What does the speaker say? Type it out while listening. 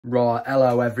Right,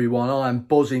 hello everyone, I'm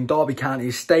buzzing. Derby County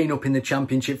is staying up in the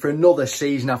Championship for another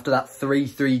season after that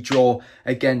 3-3 draw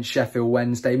against Sheffield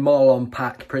Wednesday. Marlon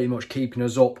Pack pretty much keeping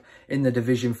us up in the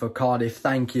division for Cardiff.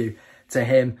 Thank you to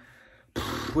him.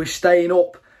 We're staying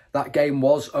up. That game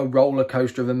was a roller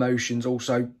coaster of emotions.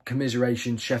 Also,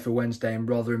 commiserations, Sheffield Wednesday and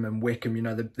Rotherham and Wickham. You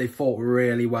know, they fought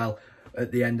really well at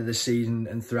the end of the season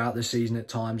and throughout the season at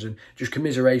times, and just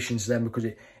commiserations to them because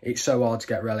it's so hard to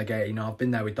get relegated. You know, I've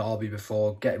been there with Derby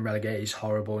before. Getting relegated is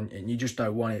horrible and you just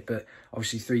don't want it, but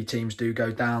obviously 3 teams do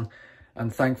go down,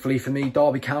 and thankfully for me,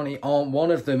 Derby County aren't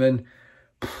one of them. And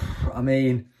I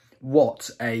mean, what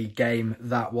a game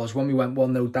that was. When we went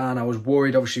 1-0 down, I was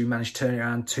worried. Obviously we managed to turn it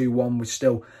around 2-1 with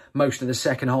still most of the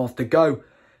second half to go.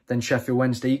 Then Sheffield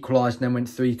Wednesday equalised and then went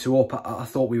 3-2 up. I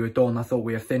thought we were done. I thought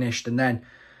we were finished, and then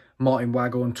Martin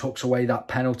Waghorn tucks away that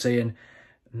penalty, and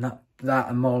that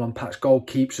and Marlon Pack's goal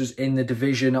keeps us in the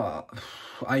division.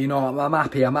 You know, I'm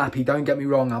happy. I'm happy. Don't get me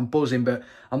wrong. I'm buzzing, but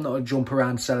I'm not going to jump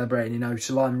around celebrating. You know,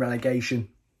 surviving relegation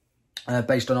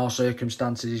based on our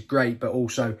circumstances is great, but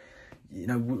also, you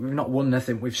know, we've not won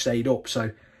nothing. We've stayed up, so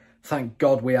thank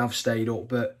God we have stayed up.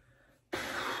 But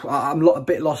I'm a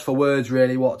bit lost for words,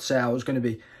 really, what to say. I was going to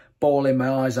be bawling my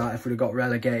eyes out if we'd have got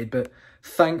relegated, but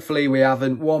thankfully we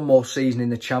haven't. One more season in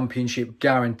the Championship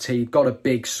guaranteed. Got a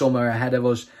big summer ahead of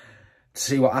us to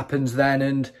see what happens then.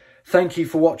 And thank you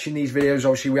for watching these videos.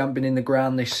 Obviously we haven't been in the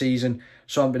ground this season,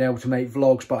 so I haven't been able to make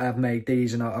vlogs, but I have made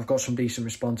these and I've got some decent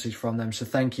responses from them, so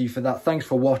thank you for that. Thanks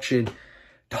for watching.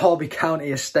 Derby County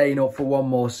is staying up for one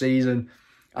more season.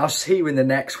 I'll see you in the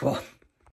next one.